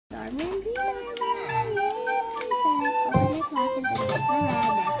I'm in green armor, yes! Open my closet and there's the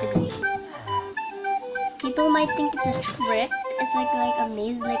red, there's the green. People might think it's a trick. It's like a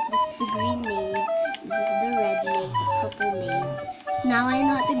maze, like this is the green maze, this is the red maze, the purple maze. Now I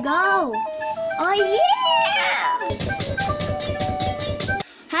know how to go! Oh yeah!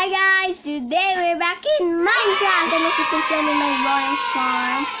 Hi guys! Today we're back in Minecraft, and as you can see I'm in my royal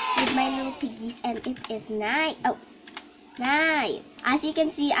farm with my little piggies, and it is night. Oh, night! As you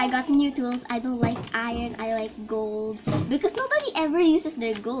can see, I got new tools. I don't like iron, I like gold. Because nobody ever uses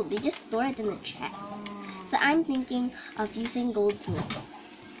their gold, they just store it in the chest. So I'm thinking of using gold tools.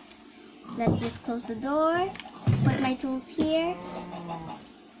 Let's just close the door, put my tools here.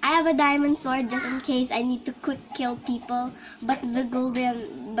 I have a diamond sword just in case I need to quick kill people, but gold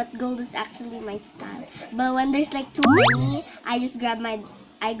is actually my style. But when there's like too many, I just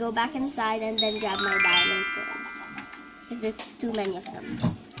I go back inside and then grab my diamond sword. If there's too many of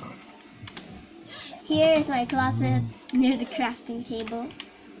them. Here is my closet near the crafting table.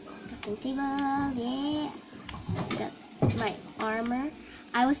 Yeah. Got my armor.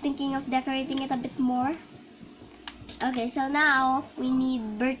 I was thinking of decorating it a bit more. Okay, so now we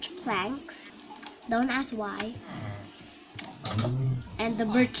need birch planks. Don't ask why. And the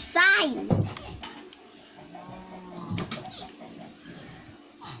birch sign.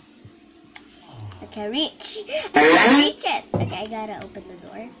 I can't reach. I can't reach it. Okay, I gotta open the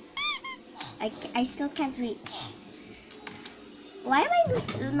door. I still can't reach. Why am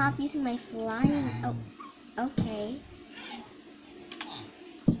I not using my flying? Oh, okay.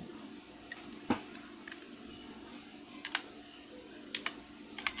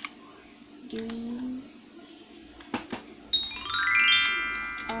 Green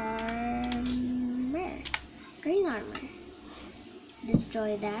armor. Green armor.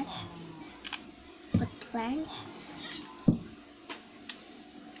 Destroy that. Put planks.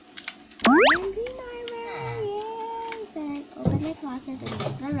 Green armor, yes! And open my closet and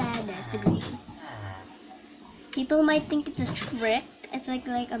there's the red, there's the green. People might think it's a trick. It's like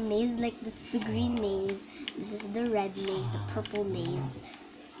a maze, like this is the green maze, this is the red maze, the purple maze.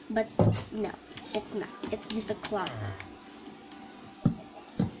 But no, it's not. It's just a closet.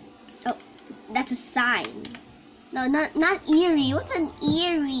 Oh, that's a sign. No, not eerie. What's an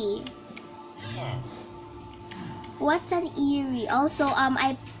eerie? What's an eerie? Also,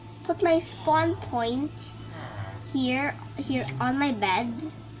 I put my spawn point here on my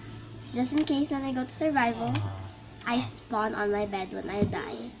bed, just in case when I go to survival, I spawn on my bed when I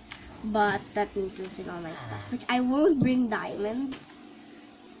die. But that means losing all my stuff, which I won't bring diamonds.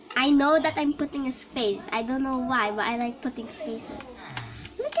 I know that I'm putting a space. I don't know why, but I like putting spaces.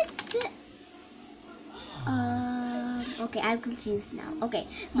 Look at this. Okay, I'm confused now. Okay,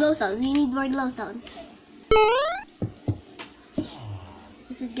 glowstone. We need more glowstone.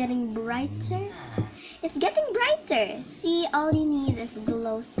 Is it getting brighter? It's getting brighter. See, all you need is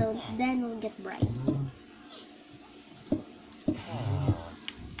glowstones, then it'll get bright.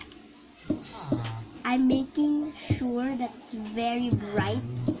 I'm making sure that it's very bright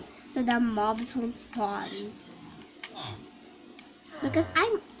so the mobs won't spawn. Because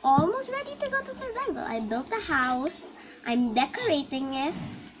I'm almost ready to go to survival. I built a house. I'm decorating it.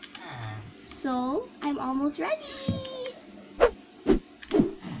 So, I'm almost ready.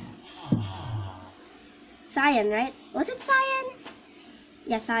 Cyan, right? Was it cyan?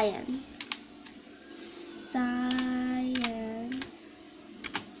 Yeah, cyan. Cyan.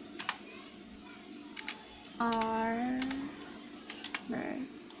 Armor.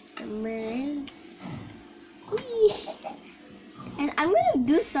 And I'm gonna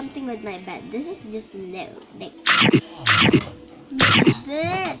do something with my bed. This is just new. Like, look at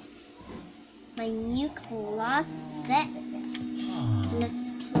this. My new closet.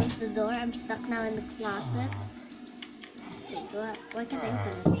 Let's close the door. I'm stuck now in the closet. Wait, why can't I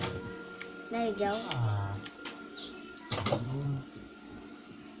open it? There you go.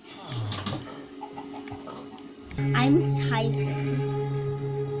 I'm hiding.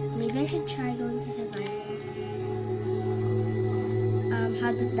 Maybe I should try going to survival.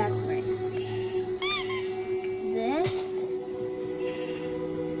 How does that work? This.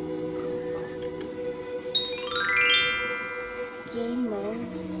 Game mode.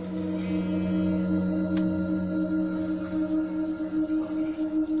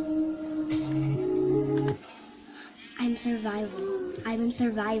 I'm survival. I'm in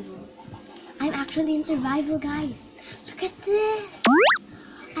survival. I'm actually in survival, guys. Look at this.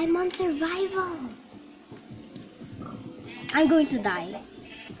 I'm on survival. I'm going to die.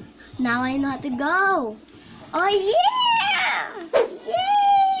 Now I know how to go. Oh yeah!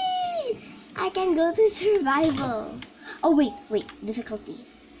 Yay! I can go to survival. Oh wait, difficulty.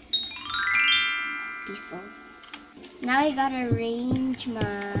 peaceful. Now I gotta arrange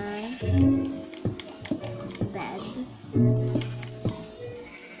my bed.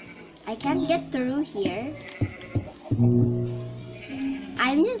 I can't get through here.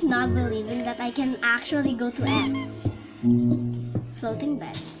 I'm just not believing that I can actually go to S. Floating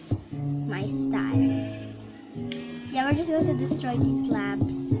beds. My style. Yeah, we're just going to destroy these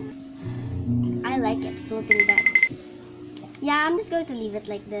slabs. I like it, floating beds. Yeah, I'm just going to leave it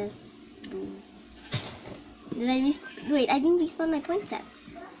like this. Boom. Did I wait, I didn't respawn my point set.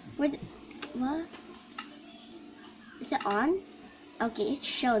 What? Is it on? Okay, it's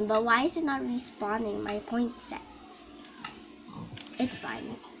shown, but why is it not respawning my point set? It's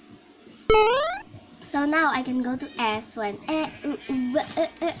fine. So now I can go to S when I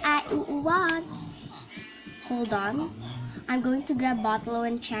want. Hold on. I'm going to grab bottle of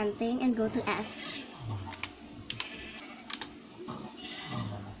enchanting and go to S.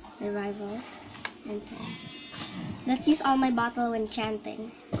 Survival. Enter. Let's use all my bottle of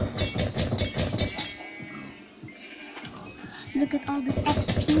enchanting. Look at all this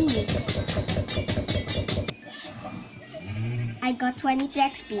XP. I got 23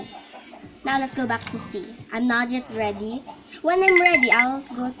 XP. Now let's go back to C. I'm not yet ready. When I'm ready, I'll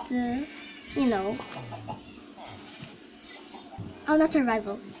go to, you know. Oh, not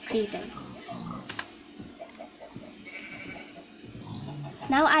survival. Creative.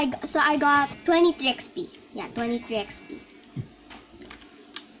 Now I got 23 XP. Yeah, 23 XP.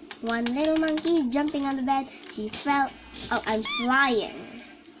 One little monkey jumping on the bed. She fell. Oh, I'm flying.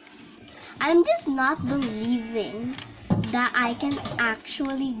 I'm just not believing that I can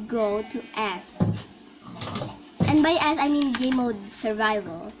actually go to S. And by S, I mean game mode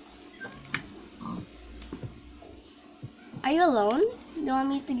survival. Are you alone? Do you want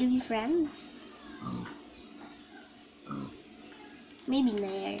me to give you friends? Maybe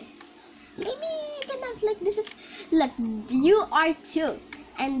there. Maybe you can have like this is. Look, you are two.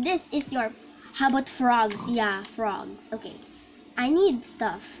 And this is your. How about frogs? Yeah, frogs. Okay. I need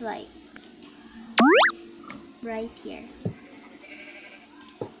stuff like. Right here.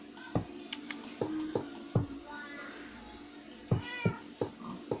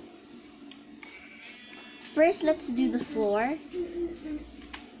 First, let's do the floor.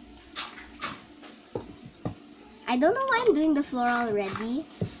 I don't know why I'm doing the floor already.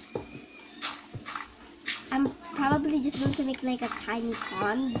 I'm probably just going to make like a tiny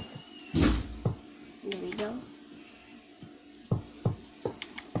pond. There we go.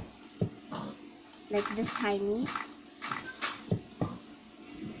 Like this tiny.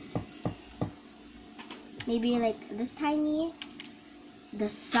 Maybe like this tiny. The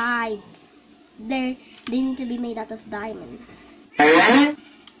sides. They need to be made out of diamonds. 5.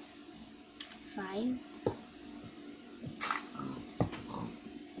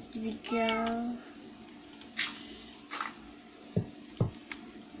 There we go.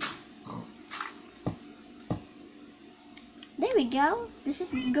 There we go. This is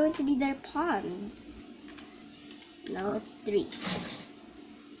going to be their pond. No, it's 3.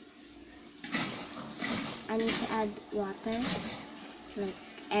 I need to add water, like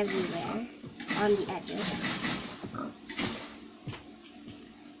everywhere on the edges.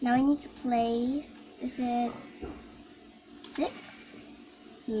 Now I need to place, is it 6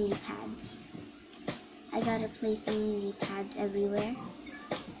 lily pads? I gotta place lily pads everywhere.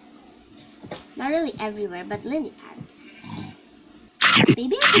 Not really everywhere, but lily pads.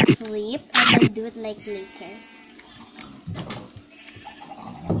 Maybe I should sleep and then do it like later.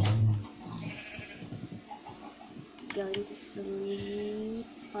 Going to sleep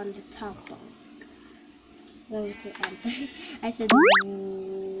on the top bunk. Going to enter. I said,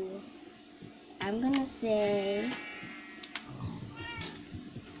 ooh. I'm gonna say,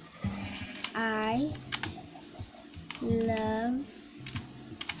 I love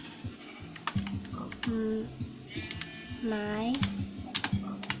my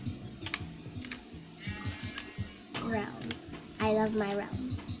realm. I love my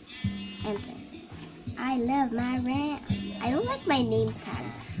realm. Enter. I love my realm. I don't like my name tag.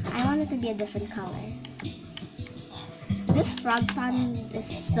 I want it to be a different color. This frog pond is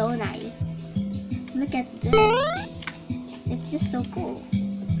so nice. Look at this. It's just so cool.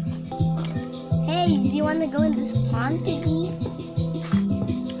 Hey, do you want to go in this pond, Piggy?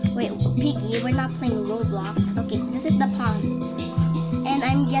 Wait, Piggy, we're not playing Roblox. Okay, this is the pond. And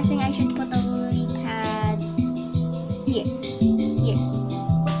I'm guessing I should put a lily pad here. Here.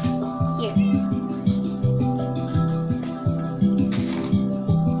 Here.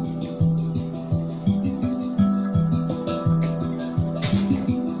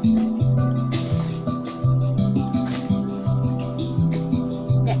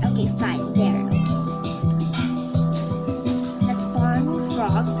 There, okay, fine, there, okay.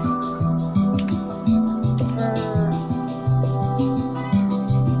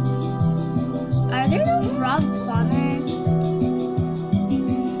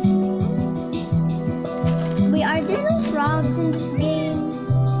 clouds in this game.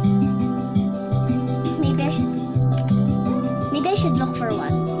 Maybe I should look for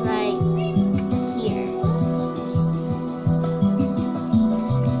one, like here.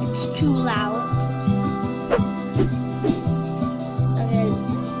 It's too loud. Okay,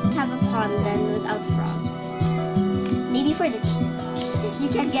 let's have a pond then without frogs. Maybe for the you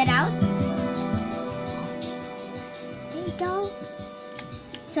can get out. There you go.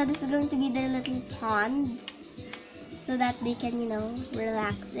 So this is going to be their little pond, so that they can, you know,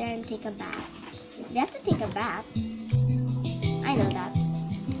 relax there and take a bath. They have to take a bath. I know that.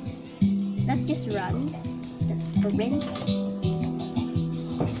 Let's just run. Let's sprint.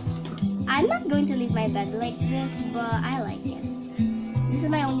 I'm not going to leave my bed like this, but I like it. This is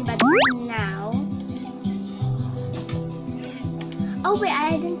my only bed for now. Oh wait,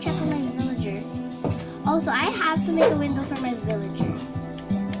 I didn't check on my villagers. Also, I have to make a window for my villagers.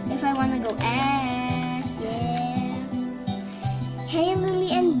 If I want to go yeah. Hey,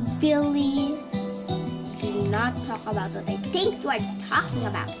 Lily and Billy. Do not talk about what I think you are talking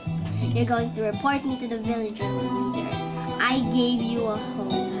about. You're going to report me to the villager leader. I gave you a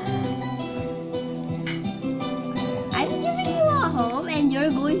home. I'm giving you a home and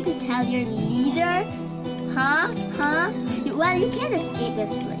you're going to tell your leader? Huh? Well, you can't escape this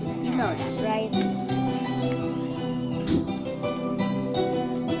place. You know that, right?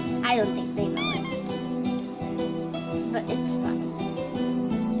 I don't think they know it. But it's fun.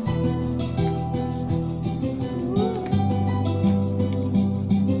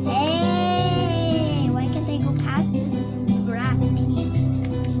 Hey! Why can't I go past this grass piece?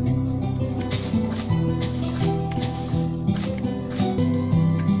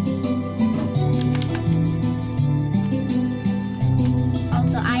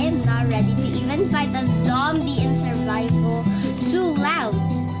 Also, I am not ready to even fight a zombie in survival. Too loud.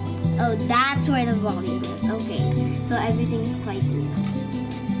 Oh, that's where the volume is. Okay, so everything is quite new.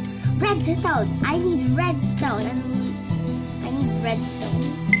 Redstone! I need redstone. I need redstone.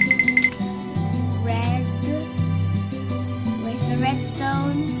 Where's the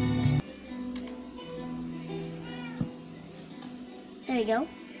redstone? There we go.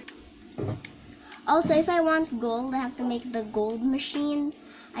 Also, if I want gold, I have to make the gold machine.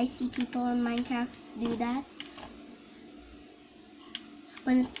 I see people in Minecraft do that.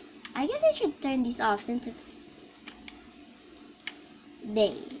 When I guess I should turn these off since it's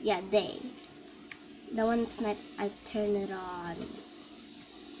day. Yeah, day. The one that's night, I turn it on.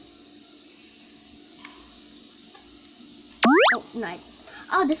 Oh, night.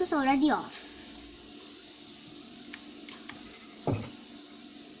 Oh, this was already off.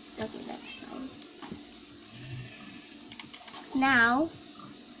 Okay, that's fine. Now,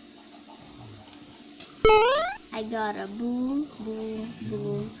 I got a boom, boom,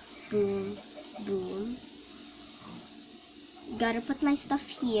 boom, boom, boom. Gotta put my stuff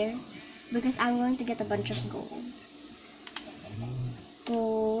here because I'm going to get a bunch of gold.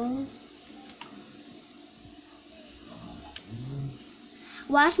 Gold.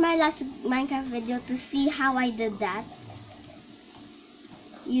 Watch my last Minecraft video to see how I did that.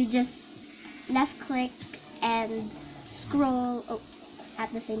 You just left click and scroll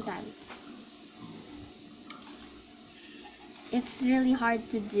at the same time. It's really hard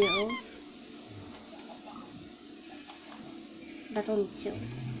to do. But only two.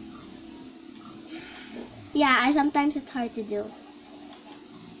 Yeah, sometimes it's hard to do.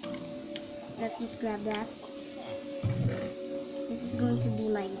 Let's just grab that. This is going to be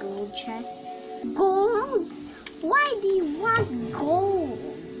my gold chest. Gold? Why do you want gold?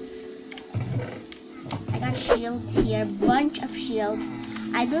 I got shields here, bunch of shields.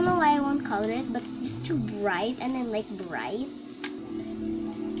 I don't know why I won't color it, but it's just too bright and I like bright.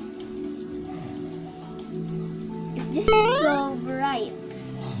 It's just so bright.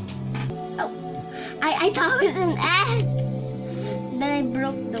 Oh, I thought it was an S. Then I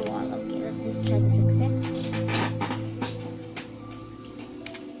broke the wall. Okay, let's just try to fix it.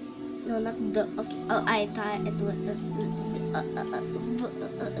 No, not the. Okay. Oh, I thought it was. Oh.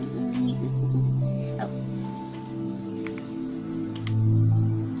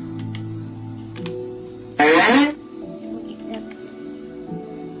 Okay, let's just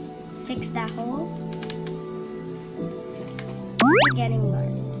fix that hole. It's getting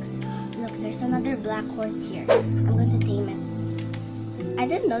dark. Look, there's another black horse here. I'm going to tame it. I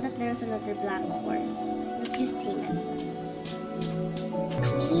didn't know that there was another black horse. Let's just tame it.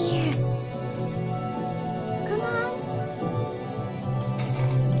 Come here. Come on.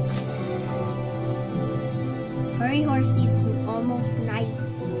 Hurry, horsey. It's almost night.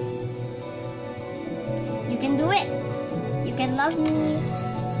 You can do it. You can love me.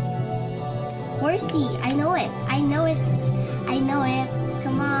 Horsey, I know it. I know it. I know it.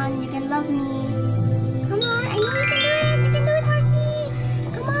 Come on, you can love me. Come on, I know you can do it. You can do it, horsey.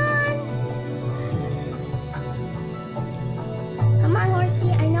 Come on. Come on,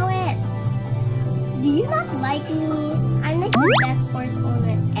 horsey. I know it. Do you not like me? I'm like the best horse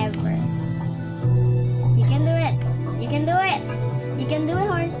owner ever. You can do it. You can do it. You can do it,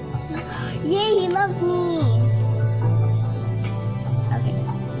 horse. Yay, he loves me. Okay,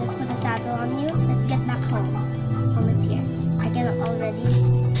 let's put a saddle on you. Let's get back home. Home is here. I can already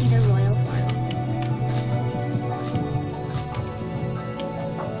see the royal farm.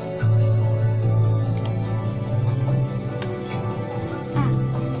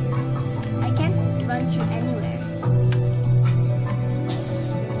 I can't run through anywhere.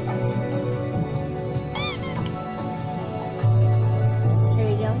 There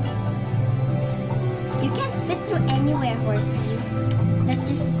we go. You can't fit through anywhere, horsey. Let's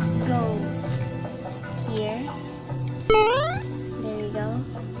just go here. There we go.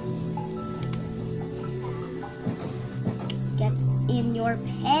 Get in your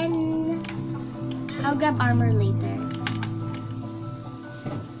pen. I'll grab armor later.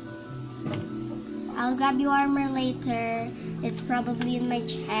 I'll grab your armor later. It's probably in my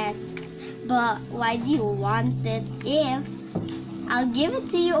chest. But why do you want it if I'll give it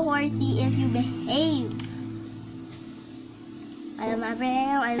to you, horsey, if you behave?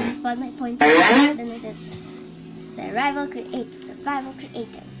 I respawn my point. Then is it survival creative? Survival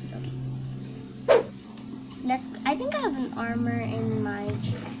creative. Okay. I think I have an armor in my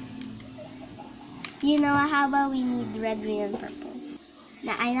chest. You know, how about we need red, green, and purple?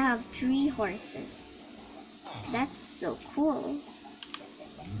 Now I now have 3 horses. That's so cool.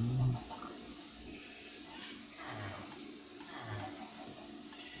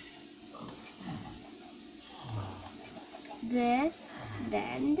 This,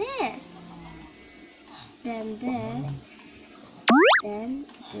 then this, then this, then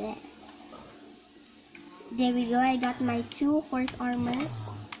this. There we go, I got my 2 horse armor.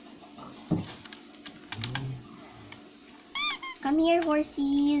 Come here,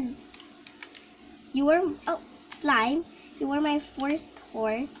 horsies. You were, oh, Slime, you were my first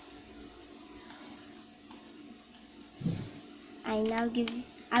horse. I'm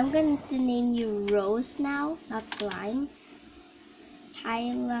going to name you Rose now, not Slime.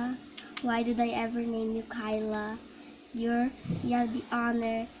 Kyla. Why did I ever name you Kyla? You have the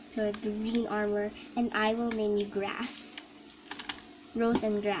honor to a green armor, and I will name you Grass. Rose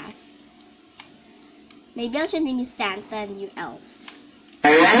and Grass. Maybe I should name you Santa and you Elf.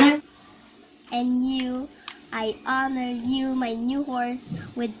 And you, I honor you, my new horse,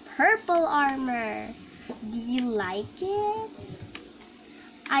 with purple armor. Do you like it?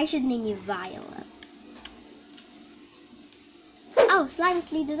 I should name you Violet. Oh, Slime is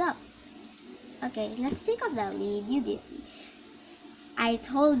leaded up. Okay, let's take off that lead. You did. I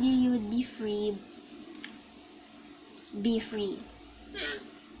told you you would be free. Be free.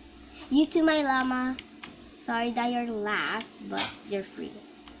 You too, my llama. Sorry that you're last, but you're free.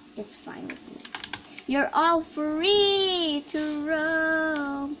 It's fine with me. You're all free to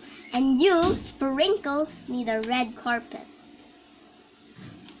roam. And you, Sprinkles, need a red carpet.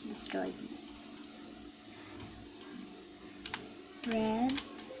 Destroy these. Red.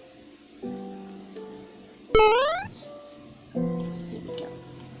 Here we go.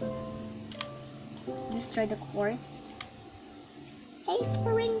 Destroy the quartz. Hey,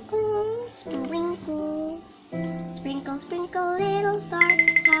 Sprinkle, Sprinkle. Sprinkle, sprinkle, little star.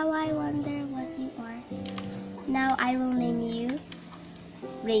 How I wonder what you are. Now I will name you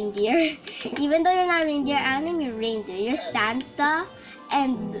Reindeer. Even though you're not reindeer, I'll name you Reindeer. You're Santa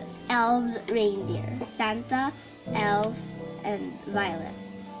and Elf's reindeer. Santa, Elf, and Violet.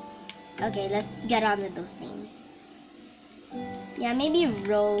 Okay, let's get on with those names. Yeah, maybe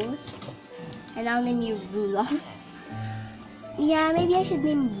Rose. And I'll name you Rudolph. Yeah, maybe I should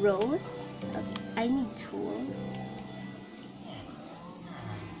name Rose. Okay, I need tools.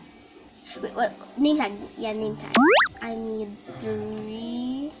 Wait, what? Name tag. Yeah, name tag. I need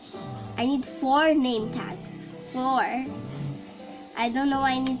 4 name tags. 4. I don't know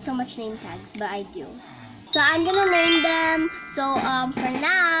why I need so much name tags, but I do. So I'm gonna name them. So for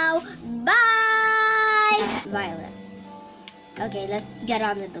now, bye. Violet. Okay, let's get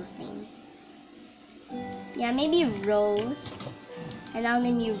on with those names. Yeah, maybe Rose. And I'll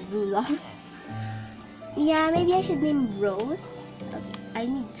name you Rudolph. Yeah, maybe I should name Rose. Okay, I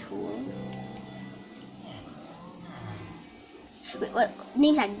need tools. Wait, what?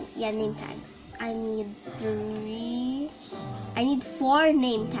 Name tag. Yeah, name tags. I need 4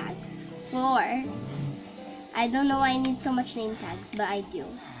 name tags. 4. I don't know why I need so much name tags, but I do.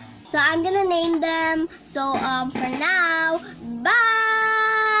 So I'm gonna name them. So for now,